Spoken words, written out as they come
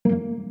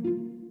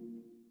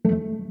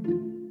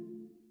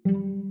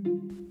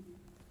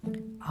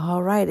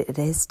All right, it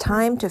is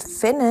time to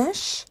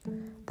finish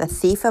The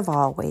Thief of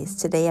Always.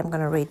 Today I'm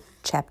going to read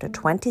chapter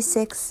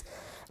 26,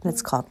 and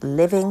it's called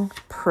Living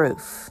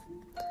Proof.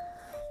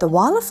 The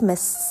wall of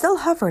mist still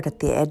hovered at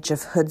the edge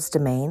of Hood's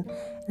domain,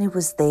 and it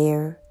was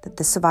there that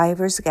the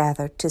survivors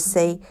gathered to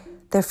say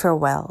their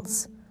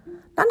farewells.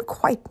 None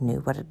quite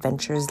knew what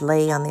adventures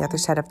lay on the other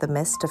side of the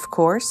mist, of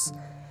course.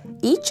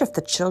 Each of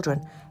the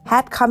children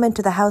had come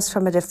into the house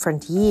from a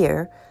different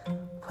year.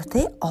 Would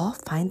they all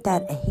find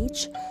that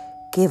age?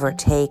 Give or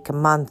take a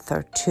month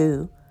or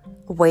two,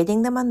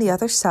 awaiting them on the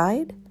other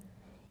side?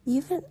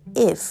 Even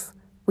if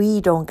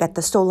we don't get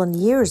the stolen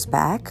years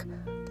back,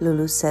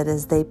 Lulu said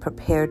as they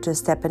prepared to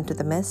step into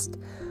the mist,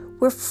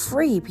 we're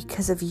free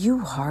because of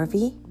you,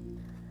 Harvey.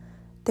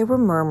 There were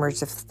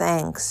murmurs of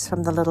thanks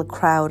from the little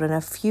crowd and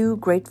a few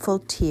grateful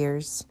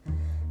tears.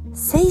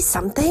 Say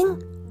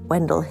something,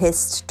 Wendell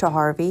hissed to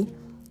Harvey.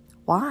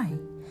 Why?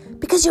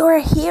 Because you're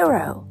a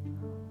hero.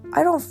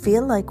 I don't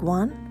feel like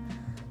one.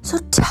 So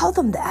tell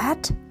them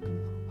that.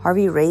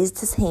 Harvey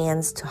raised his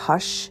hands to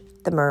hush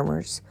the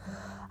murmurs.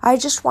 I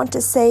just want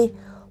to say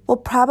we'll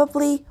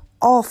probably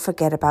all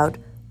forget about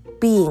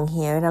being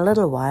here in a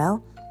little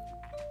while.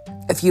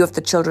 A few of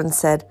the children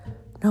said,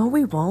 no,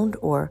 we won't,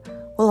 or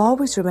we'll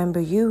always remember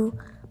you.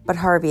 But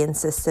Harvey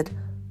insisted.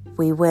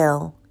 We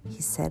will,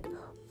 he said.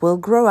 We'll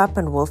grow up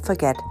and we'll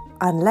forget.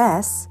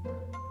 Unless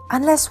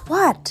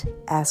what?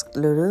 Asked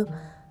Lulu.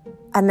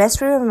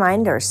 Unless we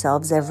remind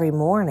ourselves every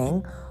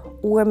morning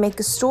or make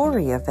a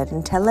story of it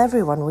and tell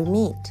everyone we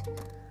meet.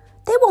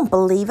 They won't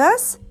believe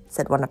us,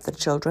 said one of the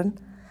children.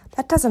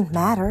 That doesn't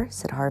matter,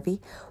 said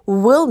Harvey.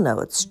 We'll know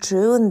it's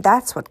true, and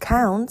that's what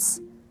counts.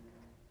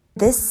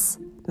 This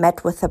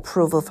met with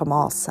approval from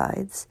all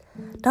sides.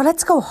 Now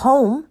let's go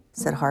home,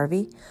 said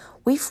Harvey.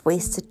 We've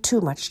wasted too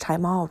much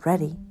time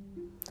already.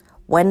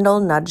 Wendell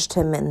nudged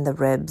him in the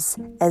ribs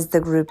as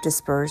the group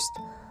dispersed.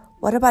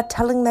 What about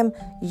telling them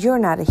you're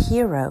not a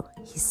hero,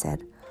 he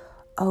said.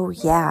 Oh,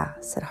 yeah,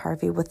 said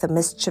Harvey with a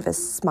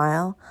mischievous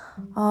smile.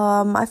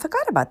 I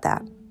forgot about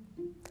that.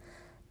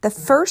 The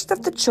first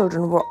of the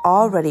children were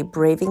already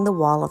braving the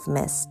wall of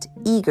mist,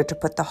 eager to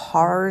put the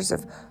horrors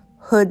of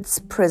Hood's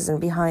prison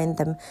behind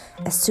them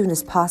as soon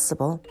as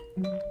possible.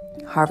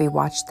 Harvey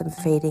watched them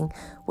fading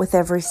with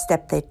every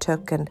step they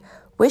took and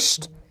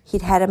wished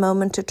he'd had a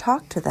moment to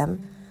talk to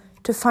them,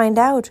 to find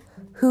out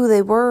who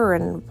they were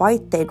and why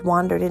they'd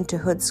wandered into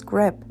Hood's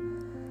grip.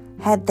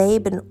 Had they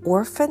been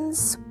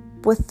orphans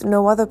with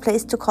no other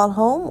place to call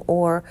home,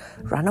 or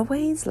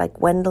runaways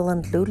like Wendell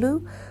and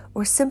Lulu,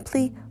 or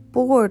simply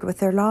bored with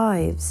their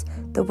lives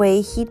the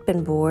way he'd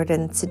been bored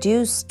and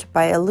seduced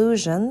by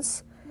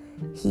illusions?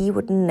 He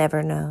would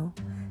never know.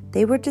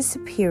 They were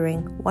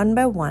disappearing one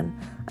by one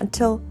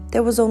until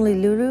there was only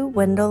Lulu,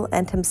 Wendell,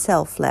 and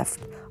himself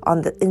left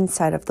on the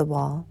inside of the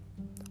wall.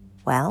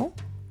 Well,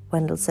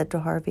 Wendell said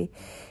to Harvey,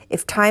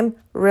 if time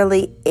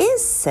really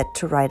is set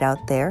to right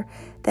out there,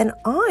 then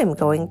I'm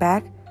going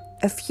back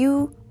a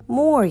few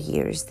more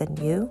years than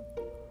you.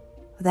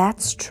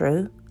 That's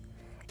true.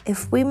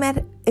 If we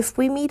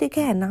meet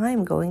again,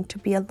 I'm going to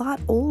be a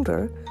lot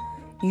older.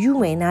 You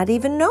may not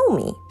even know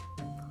me.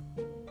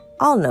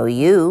 I'll know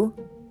you,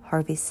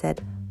 Harvey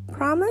said.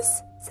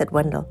 Promise? Said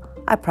Wendell.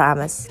 I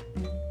promise.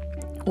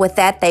 With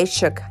that, they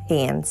shook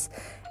hands,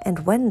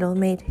 and Wendell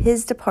made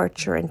his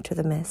departure into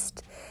the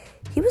mist.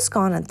 He was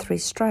gone in 3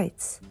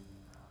 strides.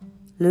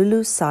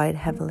 Lulu sighed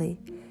heavily.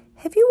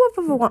 Have you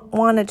ever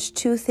wanted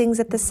 2 things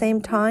at the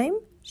same time?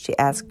 She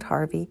asked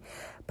Harvey.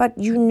 But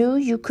you knew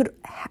you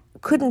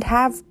couldn't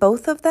have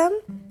both of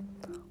them?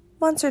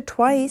 Once or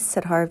twice,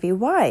 said Harvey.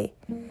 Why?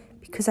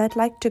 Because I'd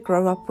like to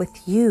grow up with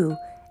you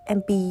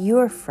and be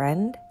your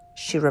friend,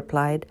 she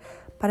replied.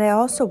 But I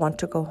also want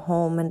to go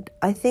home, and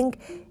I think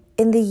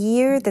in the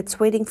year that's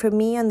waiting for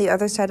me on the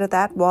other side of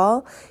that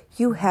wall,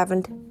 you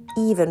haven't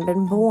even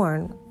been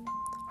born.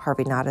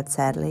 Harvey nodded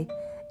sadly,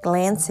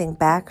 glancing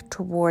back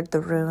toward the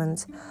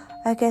ruins.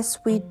 I guess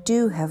we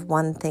do have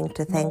one thing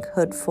to thank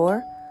Hood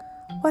for.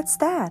 What's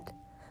that?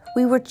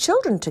 We were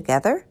children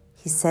together,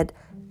 he said,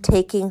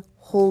 taking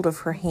hold of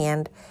her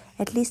hand,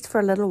 at least for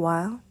a little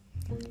while.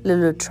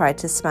 Lulu tried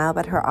to smile,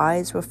 but her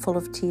eyes were full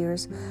of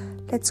tears.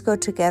 Let's go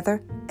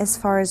together as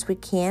far as we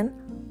can,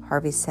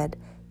 Harvey said.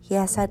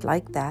 Yes, I'd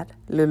like that,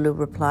 Lulu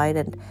replied,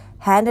 and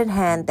hand in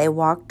hand they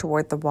walked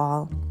toward the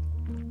wall.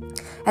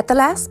 At the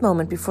last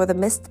moment before the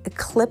mist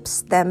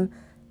eclipsed them,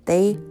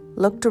 they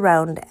looked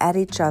around at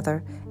each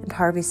other, and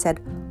Harvey said,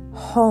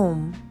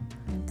 home,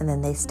 and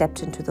then they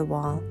stepped into the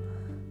wall.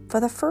 For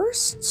the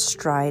first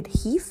stride,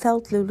 he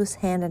felt Lulu's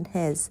hand in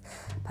his,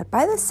 but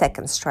by the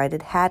second stride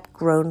it had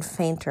grown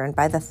fainter, and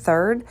by the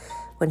third,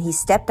 when he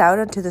stepped out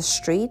onto the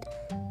street,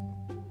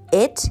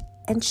 it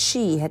and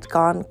she had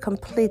gone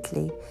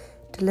completely,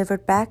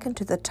 delivered back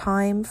into the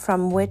time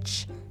from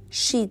which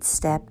she'd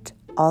stepped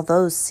all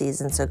those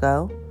seasons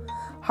ago.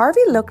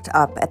 Harvey looked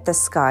up at the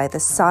sky. The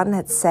sun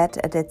had set,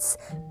 and its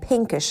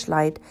pinkish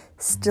light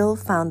still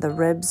found the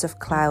ribs of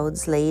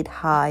clouds laid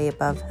high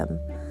above him.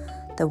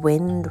 The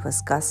wind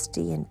was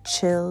gusty and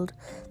chilled.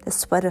 The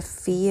sweat of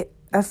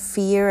of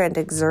fear and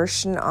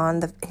exertion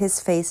on his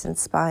face and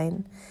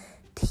spine.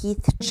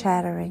 Teeth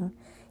chattering,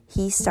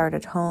 he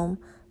started home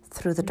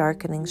through the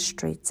darkening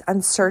streets,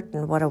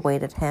 uncertain what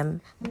awaited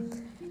him.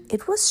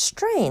 It was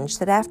strange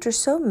that after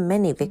so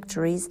many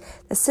victories,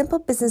 the simple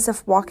business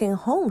of walking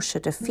home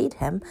should defeat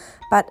him,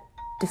 but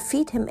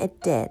defeat him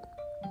it did.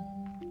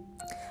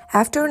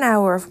 After an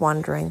hour of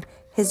wandering,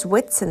 his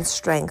wits and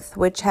strength,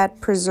 which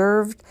had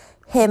preserved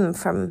him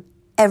from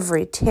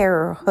every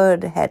terror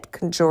Hood had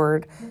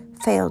conjured,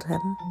 failed him.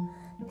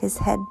 His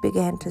head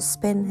began to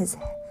spin, his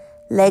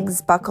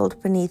legs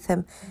buckled beneath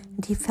him,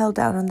 and he fell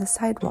down on the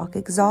sidewalk,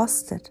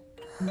 exhausted.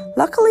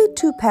 Luckily,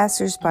 2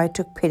 passers-by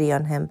took pity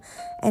on him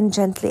and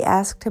gently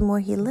asked him where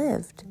he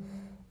lived.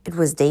 It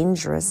was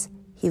dangerous,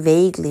 he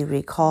vaguely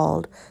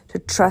recalled, to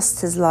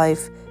trust his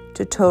life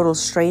to total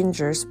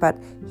strangers, but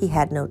he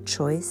had no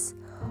choice.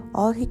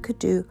 All he could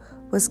do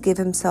was give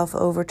himself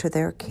over to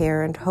their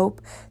care and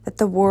hope that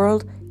the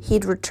world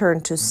he'd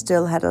returned to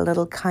still had a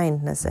little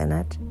kindness in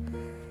it.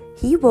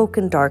 He woke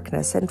in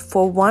darkness, and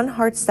for one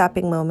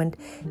heart-stopping moment,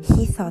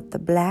 he thought the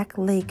black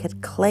lake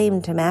had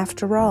claimed him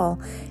after all,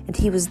 and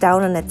he was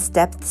down in its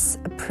depths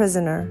a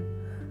prisoner.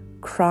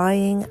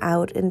 Crying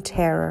out in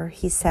terror,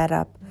 he sat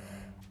up,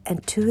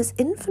 and to his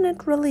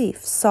infinite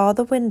relief saw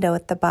the window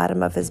at the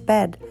bottom of his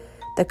bed,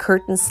 the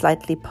curtains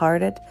slightly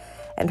parted,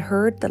 and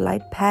heard the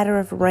light patter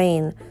of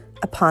rain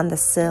upon the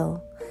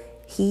sill.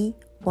 He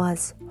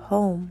was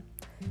home.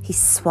 He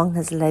swung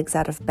his legs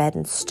out of bed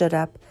and stood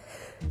up.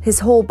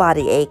 His whole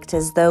body ached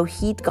as though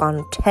he'd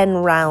gone 10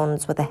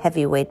 rounds with a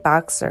heavyweight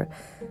boxer,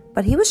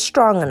 but he was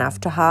strong enough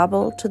to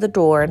hobble to the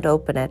door and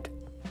open it.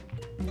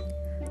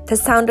 The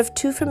sound of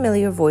 2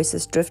 familiar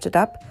voices drifted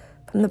up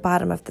from the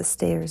bottom of the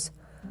stairs.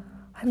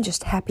 "I'm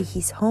just happy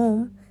he's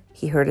home,"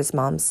 he heard his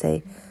mom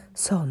say.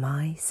 "So am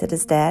I," said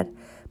his dad,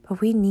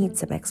 "but we need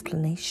some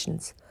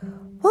explanations."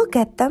 "We'll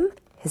get them,"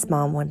 his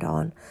mom went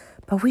on,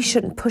 "but we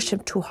shouldn't push him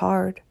too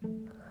hard."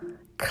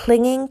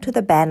 Clinging to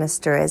the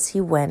banister as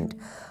he went,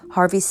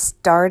 Harvey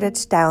started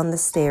down the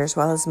stairs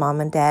while his mom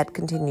and dad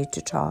continued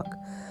to talk.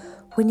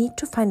 "We need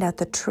to find out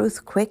the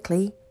truth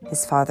quickly,"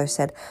 his father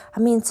said. "I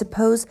mean,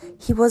 suppose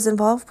he was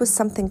involved with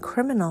something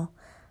criminal."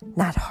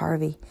 "Not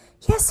Harvey."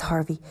 "Yes,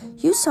 Harvey.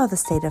 You saw the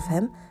state of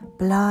him.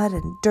 Blood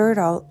and dirt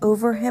all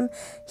over him.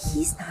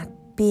 He's not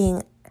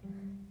being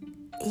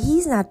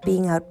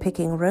out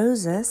picking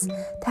roses,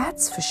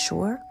 that's for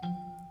sure."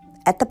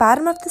 At the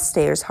bottom of the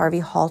stairs, Harvey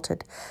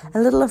halted, a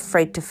little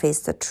afraid to face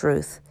the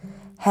truth.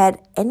 Had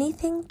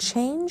anything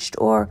changed,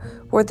 or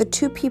were the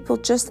 2 people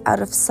just out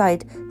of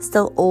sight,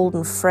 still old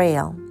and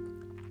frail?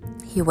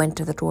 He went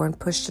to the door and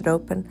pushed it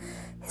open.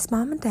 His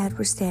mom and dad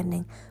were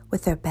standing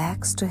with their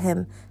backs to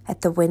him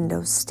at the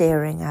window,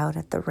 staring out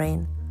at the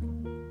rain.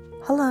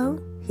 "Hello,"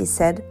 he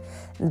said.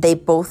 They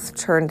both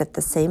turned at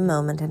the same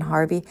moment, and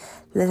Harvey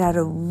let out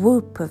a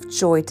whoop of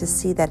joy to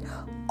see that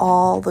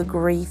all the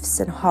griefs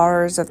and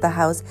horrors of the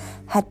house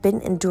had not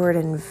been endured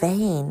in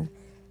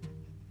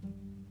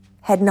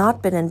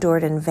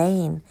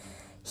vain.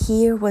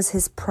 Here was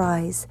his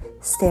prize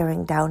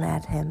staring down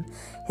at him,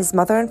 his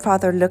mother and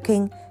father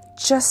looking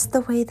just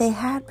the way they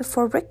had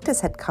before Richter's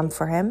had come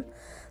for him.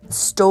 The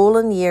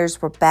stolen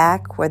years were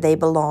back where they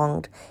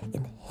belonged,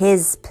 in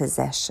his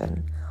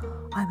possession.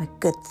 "I'm a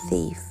good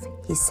thief,"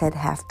 he said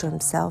half to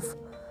himself.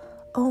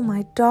 "Oh,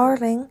 my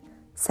darling,"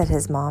 said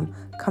his mom,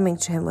 coming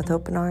to him with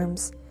open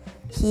arms.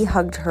 He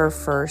hugged her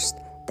first,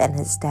 then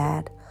his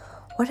dad.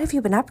 "What have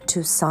you been up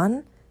to,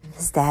 son?"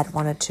 his dad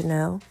wanted to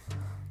know.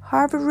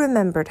 Harvey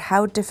remembered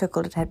how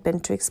difficult it had been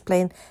to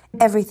explain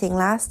everything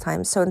last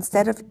time, so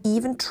instead of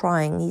even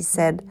trying, he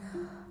said,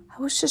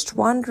 "I was just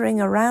wandering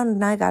around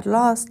and I got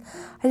lost.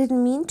 I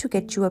didn't mean to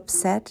get you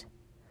upset."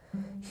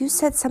 "You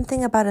said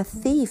something about a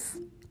thief.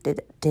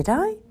 Did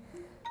I?"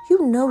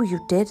 "You know you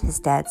did," his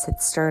dad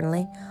said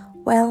sternly.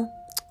 "Well,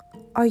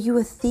 are you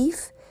a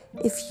thief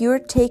if you're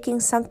taking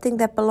something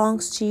that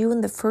belongs to you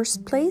in the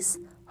first place?"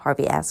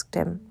 Harvey asked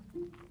him.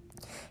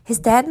 His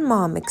dad and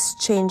mom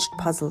exchanged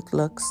puzzled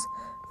looks.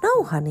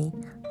 "No, honey,"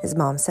 his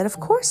mom said. "Of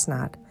course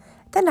not."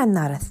 "Then I'm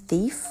not a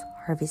thief,"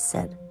 Harvey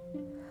said.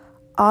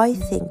 "I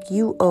think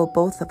you owe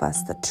both of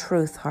us the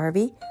truth,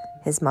 Harvey,"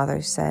 his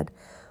mother said.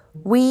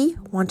 "We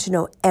want to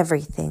know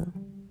everything."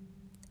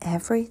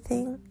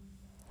 "Everything?"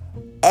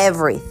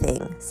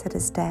 "Everything," said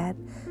his dad.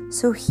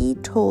 So he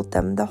told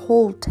them the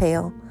whole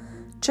tale,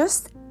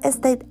 just as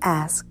they'd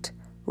asked,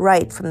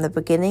 right from the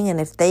beginning, and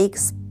if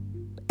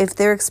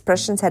their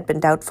expressions had been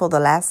doubtful the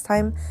last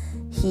time,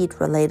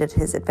 he'd related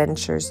his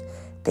adventures.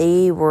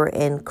 They were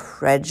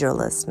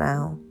incredulous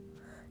now.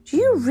 "Do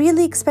you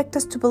really expect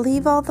us to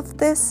believe all of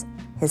this?"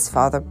 his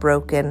father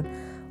broke in,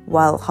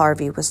 while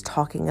Harvey was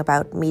talking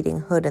about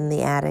meeting Hood in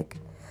the attic.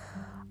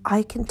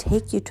 "I can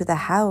take you to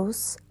the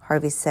house,"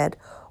 Harvey said,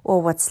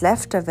 "or what's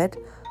left of it.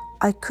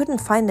 I couldn't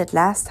find it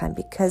last time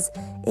because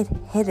it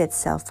hid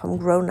itself from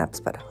grown-ups,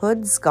 but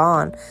Hood's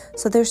gone,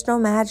 so there's no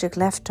magic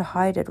left to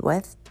hide it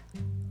with."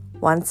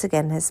 Once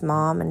again, his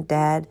mom and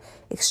dad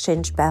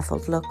exchanged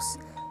baffled looks.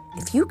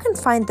 "If you can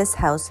find this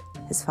house,"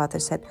 his father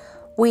said,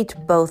 "we'd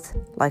both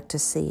like to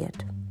see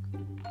it."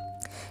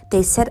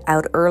 They set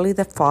out early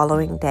the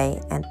following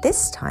day, and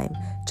this time,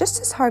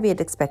 just as Harvey had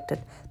expected,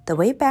 the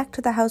way back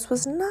to the house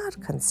was not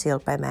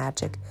concealed by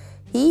magic.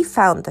 He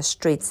found the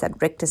streets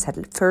that Rictus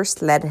had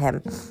first led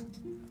him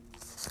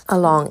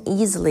along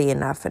easily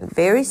enough, and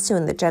very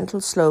soon the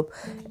gentle slope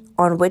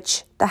on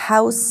which the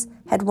house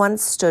had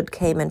once stood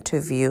came into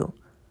view.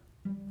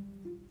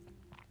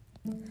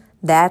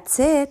 "That's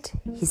it,"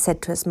 he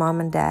said to his mom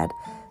and dad.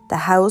 The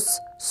house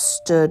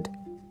stood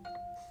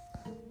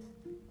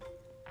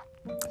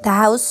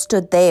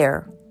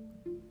there.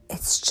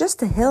 "It's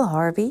just a hill,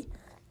 Harvey,"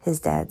 his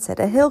dad said,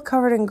 "a hill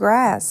covered in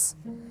grass."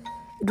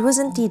 It was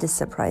indeed a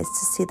surprise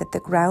to see that the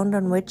ground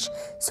on which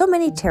so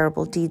many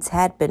terrible deeds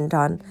had been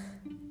done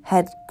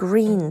had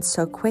greened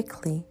so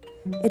quickly.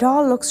 "It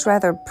all looks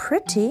rather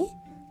pretty,"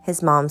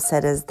 his mom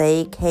said as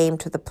they came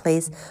to the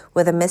place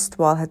where the mist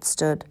wall had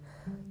stood.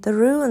 "The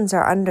ruins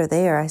are under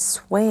there, I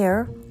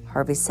swear,"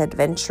 Harvey said,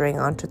 venturing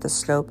onto the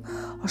slope.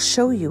 "I'll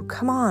show you.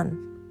 Come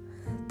on."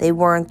 They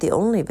weren't the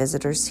only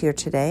visitors here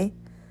today.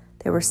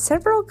 There were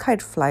several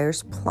kite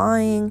flyers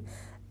plying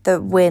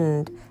the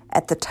wind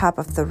at the top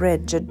of the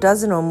ridge, a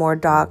dozen or more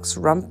dogs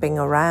romping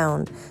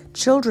around,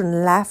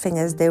 children laughing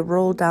as they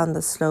rolled down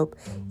the slope,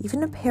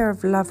 even a pair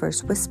of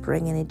lovers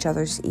whispering in each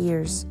other's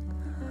ears.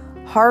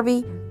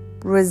 Harvey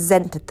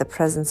resented the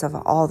presence of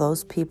all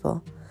those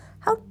people.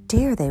 How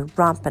dare they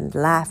romp and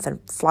laugh and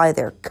fly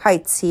their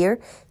kites here,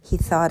 he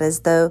thought,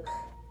 as though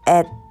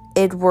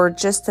it were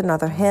just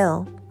another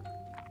hill.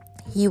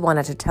 He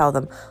wanted to tell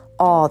them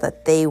all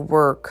that they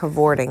were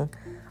cavorting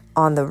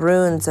on the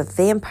ruins of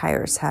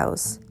Vampire's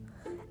house,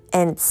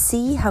 and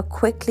see how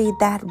quickly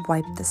that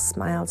wiped the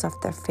smiles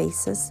off their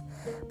faces.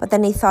 But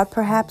then he thought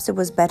perhaps it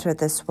was better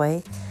this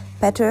way,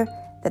 better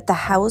that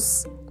the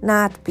house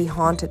not be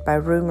haunted by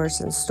rumors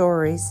and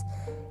stories.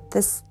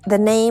 The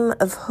name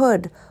of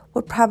Hood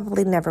would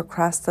probably never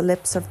cross the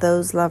lips of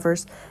those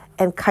lovers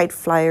and kite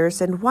flyers,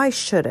 and why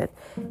should it?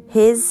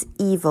 His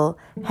evil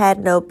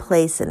had no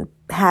place in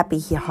happy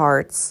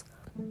hearts.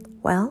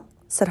 "Well,"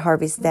 said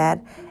Harvey's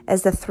dad,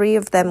 as the three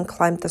of them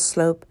climbed the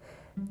slope,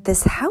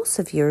 "this house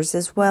of yours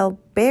is well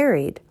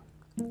buried."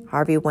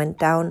 Harvey went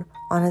down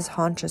on his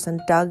haunches and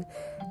dug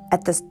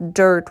at the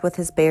dirt with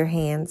his bare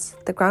hands.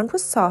 The ground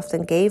was soft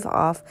and gave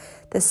off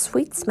the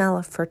sweet smell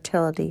of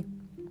fertility.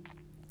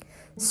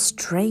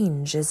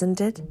 "Strange, isn't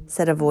it?"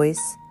 said a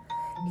voice.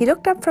 He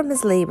looked up from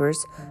his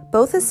labors,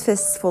 both his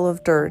fists full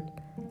of dirt.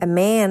 A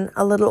man,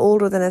 a little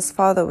older than his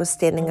father, was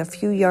standing a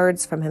few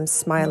yards from him,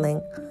 smiling.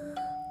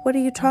 "What are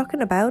you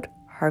talking about?"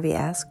 Harvey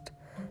asked.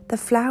 "The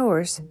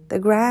flowers, the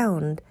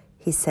ground,"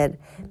 he said.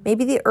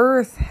 "Maybe the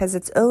earth has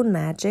its own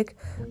magic,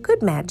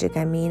 good magic,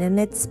 I mean, and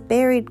it's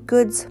buried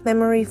Good's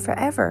memory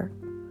forever."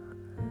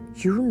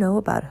 "You know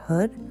about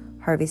Hood?"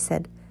 Harvey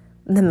said.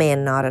 The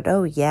man nodded.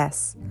 "Oh,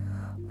 yes."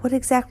 "What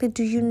exactly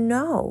do you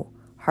know?"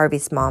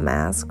 Harvey's mom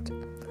asked.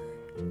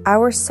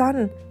 "Our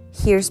son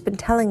here's been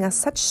telling us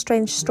such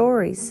strange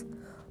stories."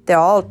 "They're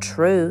all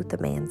true," the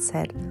man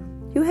said.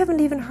 "You haven't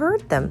even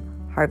heard them,"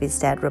 Harvey's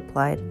dad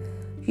replied.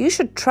 "You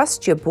should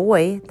trust your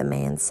boy," the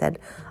man said.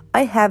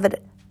 "I have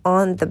it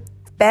on the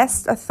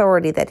best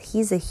authority that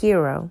he's a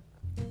hero."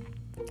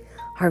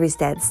 Harvey's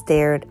dad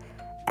stared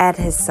at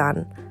his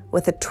son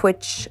with a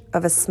twitch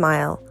of a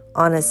smile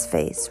on his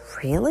face.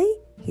 "Really?"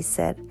 he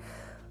said.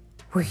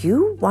 "Were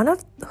you one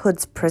of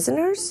Hood's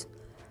prisoners?"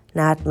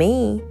 "Not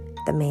me,"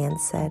 the man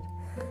said.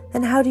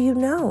 "Then how do you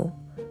know?"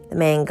 The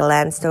man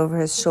glanced over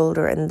his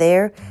shoulder, and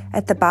there,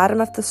 at the bottom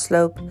of the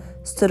slope,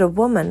 stood a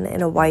woman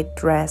in a white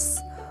dress.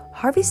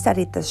 Harvey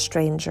studied the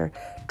stranger,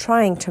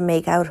 trying to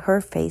make out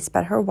her face,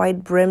 but her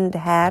white-brimmed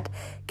hat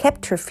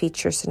kept her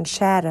features in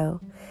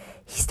shadow.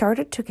 He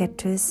started to get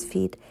to his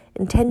feet,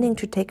 intending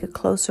to take a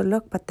closer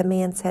look, but the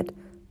man said,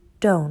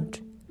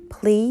 "Don't,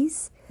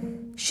 please.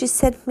 She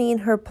sent me in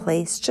her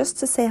place just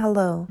to say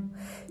hello.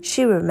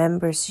 She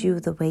remembers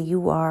you the way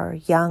you are,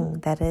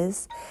 young, that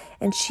is,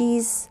 and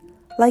she'd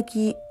like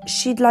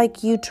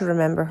you to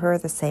remember her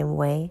the same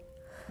way."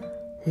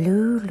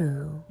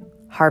 "Lulu,"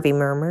 Harvey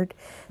murmured.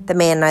 The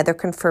man neither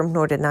confirmed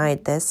nor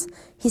denied this.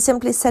 He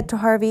simply said to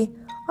Harvey,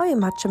 "I am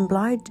much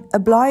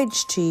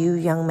obliged to you,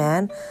 young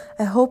man.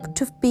 I hope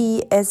to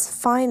be as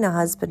fine a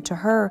husband to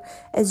her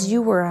as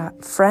you were a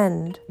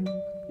friend."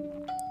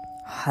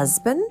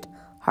 "Husband?"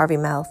 Harvey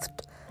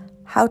mouthed.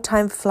 "How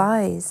time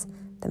flies,"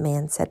 the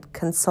man said,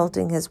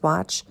 consulting his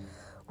watch.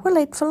 "We're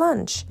late for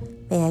lunch.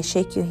 May I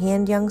shake your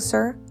hand, young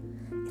sir?"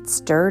 "It's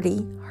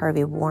dirty,"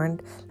 Harvey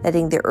warned,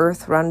 letting the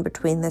earth run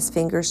between his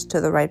fingers to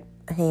the right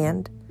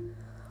hand.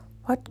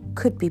 "What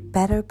could be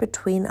better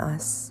between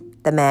us,"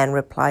 the man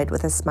replied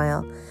with a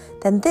smile,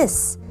 "than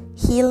this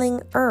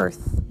healing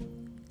earth?"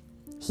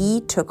 He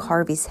took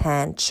Harvey's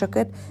hand, shook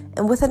it,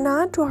 and with a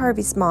nod to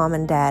Harvey's mom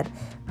and dad,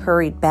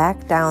 hurried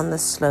back down the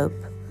slope.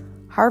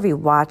 Harvey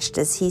watched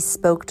as he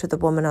spoke to the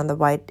woman in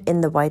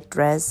the white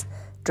dress,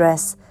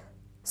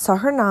 saw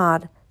her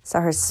nod, saw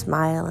her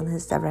smile in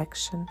his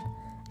direction,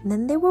 and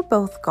then they were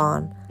both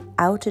gone,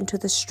 out into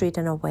the street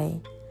and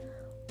away.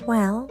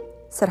 "Well,"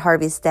 said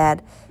Harvey's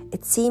dad,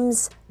 "it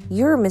seems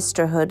your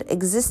Mr. Hood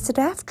existed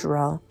after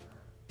all."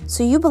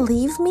 "So you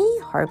believe me?"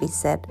 Harvey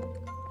said.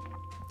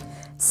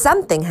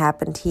 "Something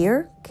happened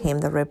here," came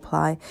the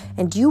reply,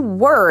 "and you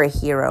were a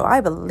hero.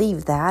 I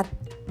believe that."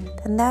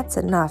 "Then that's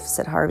enough,"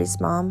 said Harvey's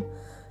mom.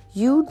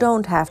 "You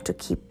don't have to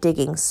keep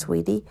digging,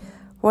 sweetie.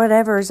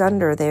 Whatever's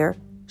under there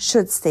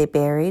should stay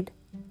buried."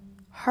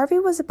 Harvey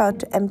was about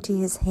to empty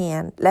his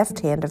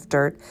left hand of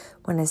dirt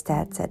when his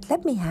dad said,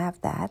 "Let me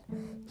have that."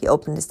 He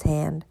opened his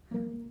hand.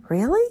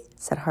 "Really?"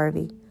 said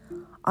Harvey.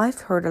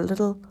 "I've heard a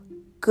little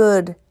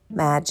good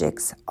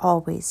magic's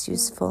always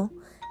useful,"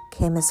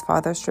 came his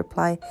father's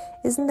reply.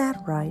 "Isn't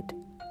that right?"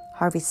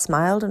 Harvey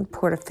smiled and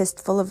poured a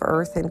fistful of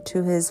earth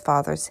into his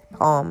father's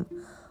palm.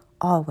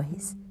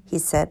 "Always," he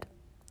said.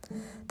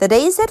 The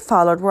days that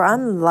followed were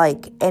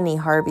unlike any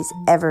Harvey's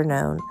ever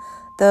known,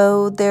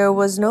 though there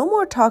was no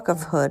more talk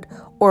of Hood,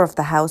 or of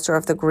the house, or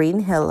of the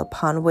green hill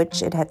upon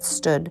which it had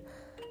stood.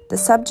 The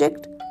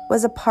subject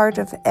was a part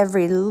of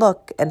every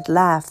look and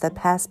laugh that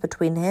passed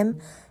between him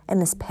and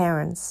his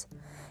parents.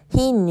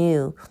 He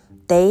knew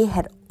they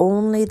had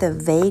only the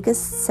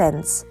vaguest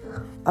sense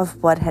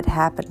of what had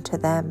happened to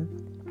them.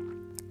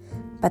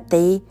 But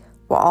they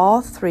were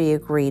all three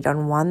agreed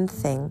on one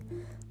thing,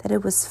 that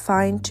it was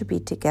fine to be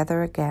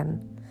together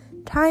again.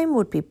 Time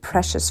would be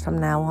precious from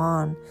now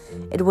on.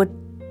 It would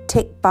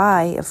tick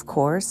by, of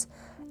course,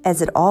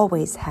 as it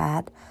always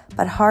had,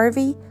 but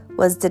Harvey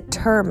was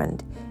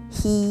determined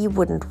he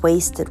wouldn't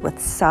waste it with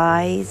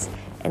sighs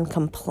and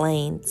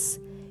complaints.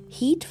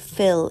 He'd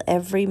fill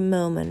every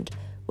moment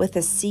with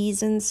the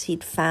seasons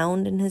he'd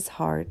found in his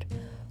heart,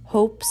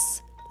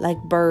 hopes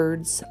like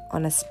birds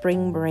on a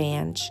spring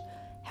branch,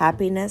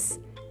 happiness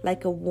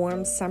like a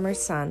warm summer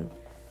sun,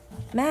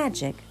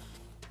 magic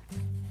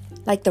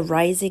like the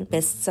rising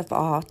mists of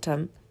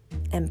autumn,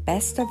 and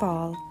best of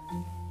all,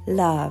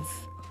 love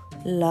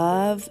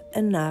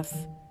enough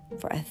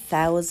for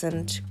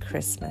 1,000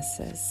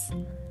 Christmases.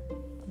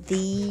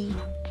 The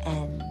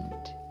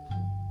end.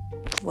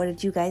 What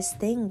did you guys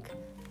think?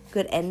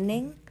 Good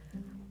ending?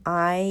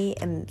 I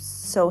am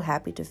so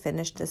happy to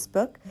finish this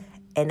book,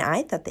 and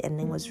I thought the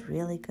ending was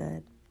really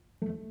good.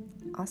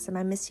 Awesome.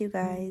 I miss you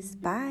guys.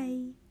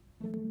 Bye.